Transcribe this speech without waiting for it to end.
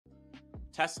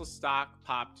Tesla stock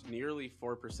popped nearly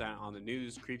 4% on the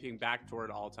news, creeping back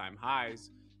toward all-time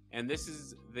highs. And this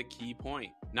is the key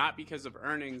point. Not because of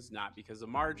earnings, not because of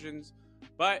margins,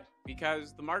 but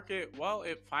because the market, well,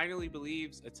 it finally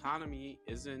believes autonomy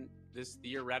isn't this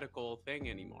theoretical thing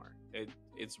anymore.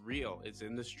 It's real. It's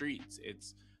in the streets.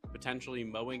 It's potentially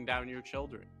mowing down your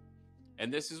children.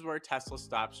 And this is where Tesla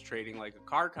stops trading like a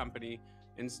car company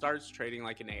and starts trading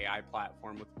like an AI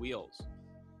platform with wheels.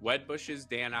 Wedbush's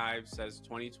Dan Ives says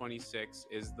 2026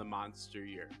 is the monster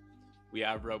year. We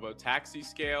have Robotaxi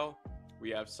scale,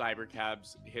 we have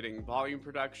cybercabs hitting volume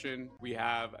production, we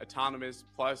have autonomous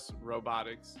plus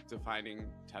robotics defining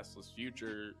Tesla's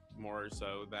future more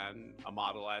so than a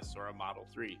Model S or a Model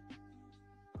 3.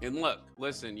 And look,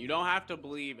 listen, you don't have to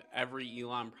believe every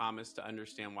Elon promise to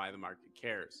understand why the market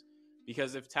cares.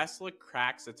 Because if Tesla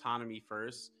cracks autonomy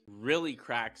first, really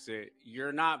cracks it,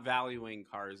 you're not valuing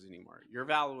cars anymore. You're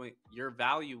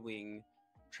valuing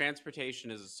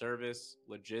transportation as a service,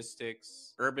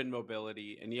 logistics, urban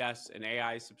mobility, and yes, an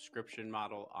AI subscription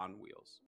model on wheels.